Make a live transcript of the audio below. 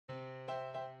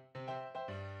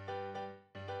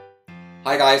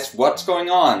Hi guys, what's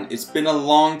going on? It's been a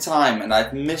long time and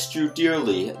I've missed you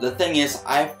dearly. The thing is,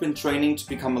 I've been training to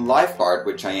become a lifeguard,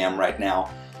 which I am right now.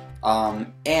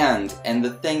 And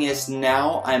the thing is,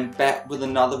 now I'm back with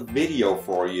another video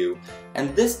for you.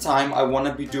 And this time I want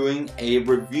to be doing a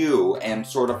review and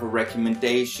sort of a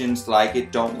recommendations, like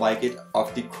it, don't like it,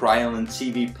 of the Kryolan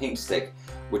TV paint stick,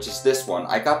 which is this one.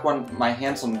 I got my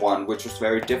hands on one, which was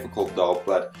very difficult though,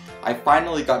 but I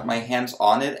finally got my hands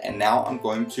on it and now I'm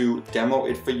going to demo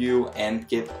it for you and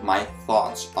give my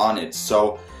thoughts on it.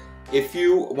 So if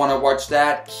you want to watch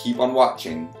that, keep on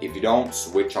watching. If you don't,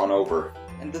 switch on over.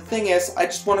 And the thing is, I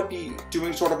just want to be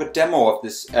doing sort of a demo of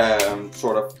this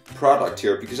sort of product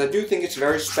here, because I do think it's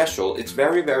very special. It's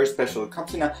very, very special. It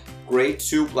comes in a gray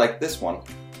tube like this one.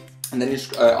 And then you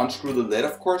unscrew the lid,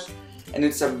 of course. And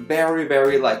it's a very,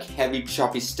 very like heavy,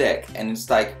 choppy stick. And it's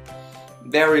like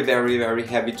very, very, very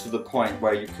heavy to the point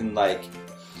where you can like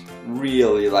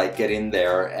really like get in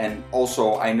there. And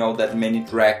also I know that many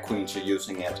drag queens are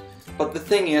using it. But the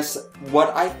thing is,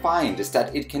 what I find is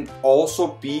that it can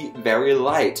also be very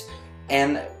light.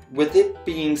 And with it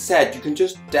being said, you can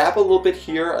just dab a little bit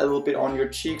here, a little bit on your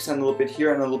cheeks, and a little bit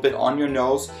here, and a little bit on your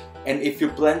nose. And if you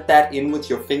blend that in with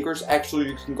your fingers, actually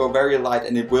you can go very light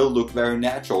and it will look very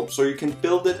natural. So you can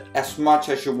build it as much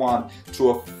as you want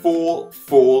to a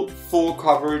full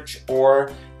coverage,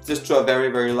 or just to a very,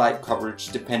 very light coverage,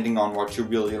 depending on what you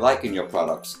really like in your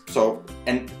products. So,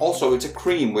 and also it's a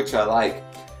cream, which I like.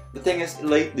 The thing is,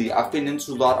 lately I've been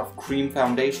into a lot of cream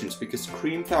foundations, because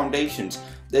cream foundations,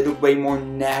 they look way more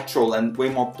natural and way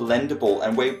more blendable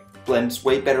and blends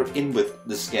way better in with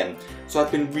the skin. So I've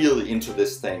been really into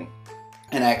this thing.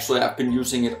 And actually I've been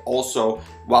using it also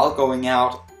while going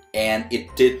out, and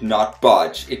it did not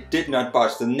budge. It did not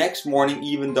budge. The next morning,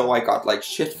 even though I got like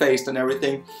shit-faced and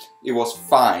everything, it was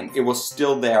fine. It was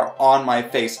still there on my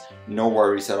face, no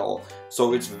worries at all.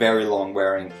 So it's very long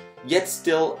wearing. Yet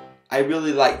still, I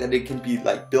really like that it can be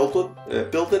like built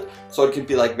so it can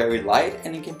be like very light,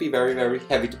 and it can be very, very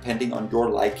heavy depending on your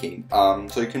liking.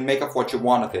 So you can make up what you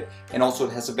want of it. And also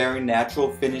it has a very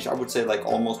natural finish, I would say like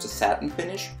almost a satin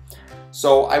finish.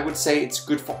 So I would say it's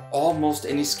good for almost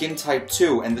any skin type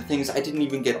too. And the thing is, I didn't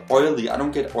even get oily. I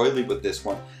don't get oily with this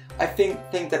one. I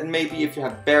think that maybe if you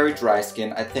have very dry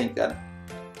skin, I think that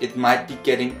it might be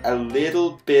getting a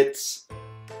little bit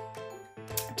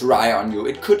dry on you.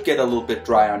 It could get a little bit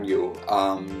dry on you.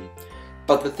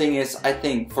 But the thing is, I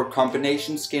think for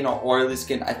combination skin or oily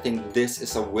skin, I think this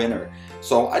is a winner.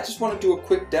 So I just want to do a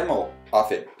quick demo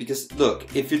of it, because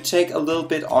look, if you take a little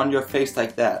bit on your face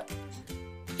like that,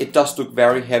 it does look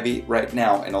very heavy right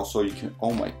now. And also you can,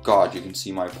 oh my god, you can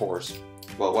see my pores.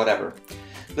 Well, whatever.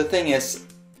 The thing is,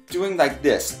 doing like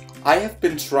this, I have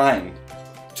been trying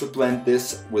to blend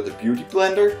this with a beauty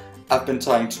blender. I've been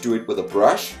trying to do it with a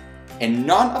brush, and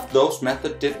none of those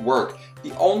methods did work.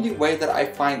 The only way that I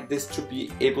find this to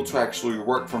be able to actually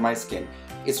work for my skin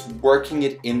is working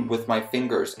it in with my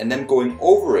fingers and then going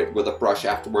over it with a brush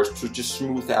afterwards to just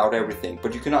smooth out everything.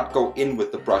 But you cannot go in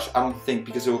with the brush, I don't think,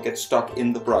 because it will get stuck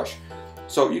in the brush.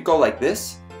 So you go like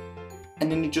this,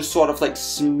 and then you just sort of like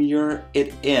smear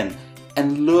it in.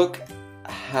 And look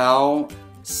how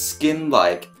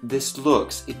skin-like this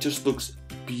looks. It just looks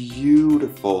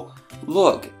beautiful.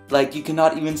 Look, like you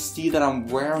cannot even see that I'm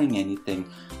wearing anything.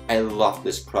 I love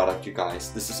this product, you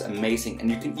guys. This is amazing, and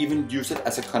you can even use it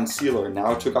as a concealer.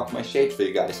 Now I took off my shade for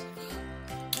you guys.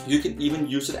 You can even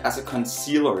use it as a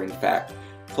concealer, in fact.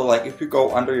 So like if you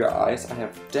go under your eyes, I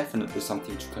have definitely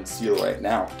something to conceal right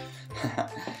now.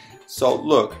 So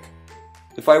look,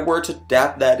 if I were to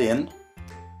dab that in,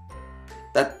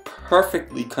 that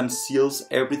perfectly conceals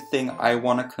everything I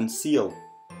want to conceal.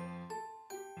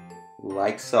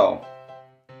 Like so.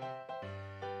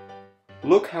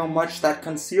 Look how much that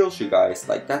conceals, you guys.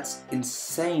 Like, that's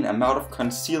insane amount of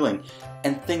concealing.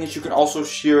 And thing is, you can also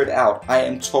shear it out. I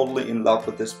am totally in love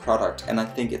with this product, and I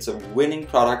think it's a winning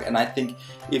product. And I think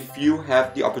if you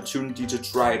have the opportunity to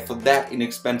try it for that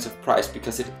inexpensive price,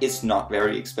 because it is not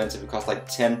very expensive, it costs like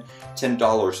 $10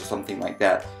 or something like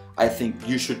that, I think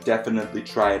you should definitely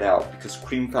try it out, because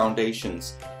cream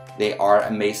foundations, they are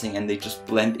amazing and they just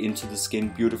blend into the skin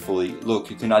beautifully.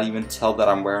 Look, you cannot even tell that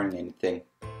I'm wearing anything.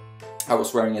 I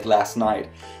was wearing it last night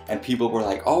and people were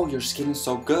like, oh, your skin is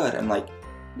so good. I'm like,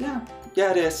 yeah,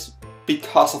 it is,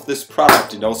 because of this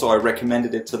product, you know, so I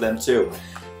recommended it to them too.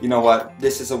 You know what,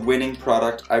 this is a winning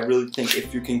product. I really think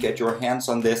if you can get your hands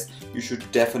on this, you should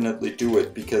definitely do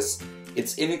it, because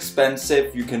it's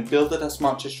inexpensive, you can build it as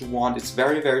much as you want, it's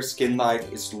very, very skin-like,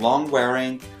 it's long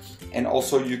wearing, and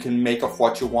also you can make of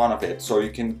what you want of it. So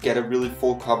you can get a really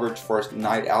full coverage for a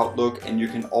night out look, and you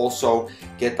can also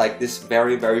get like this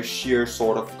very, very sheer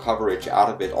sort of coverage out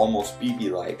of it, almost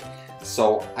BB-like.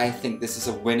 So I think this is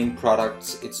a winning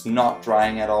product. It's not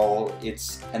drying at all.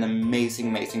 It's an amazing,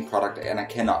 amazing product, and I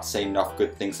cannot say enough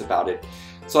good things about it.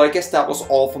 So I guess that was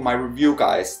all for my review,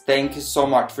 guys. Thank you so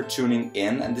much for tuning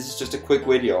in, and this is just a quick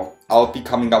video. I'll be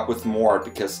coming up with more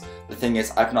because the thing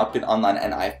is, I've not been online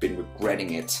and I've been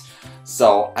regretting it.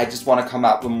 So I just want to come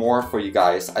out with more for you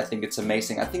guys. I think it's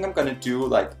amazing. I think I'm gonna do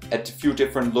like a few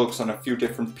different looks on a few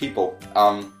different people.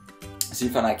 See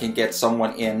if I can get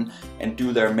someone in and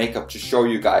do their makeup to show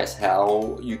you guys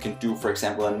how you can do, for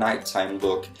example, a nighttime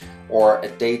look or a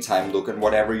daytime look, and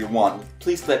whatever you want.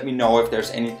 Please let me know if there's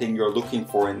anything you're looking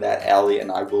for in that alley, and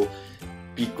I will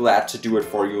be glad to do it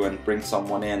for you and bring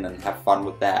someone in and have fun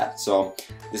with that. So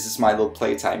this is my little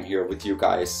playtime here with you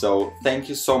guys. So thank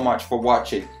you so much for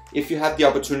watching. If you have the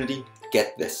opportunity,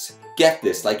 get this. Get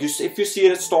this. Like, if you see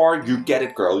it at a store, you get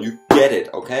it, girl. You get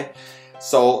it, okay?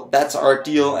 So that's our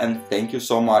deal, and thank you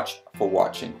so much for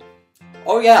watching.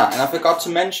 Oh yeah, and I forgot to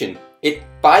mention, it,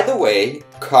 by the way,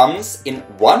 comes in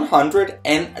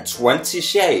 120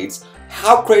 shades.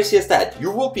 How crazy is that?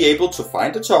 You will be able to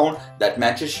find a tone that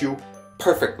matches you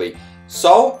perfectly.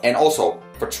 So, and also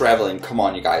for traveling, come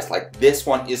on you guys, like this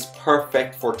one is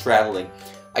perfect for traveling.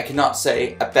 I cannot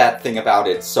say a bad thing about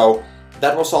it. So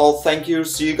that was all. Thank you.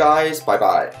 See you guys. Bye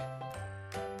bye.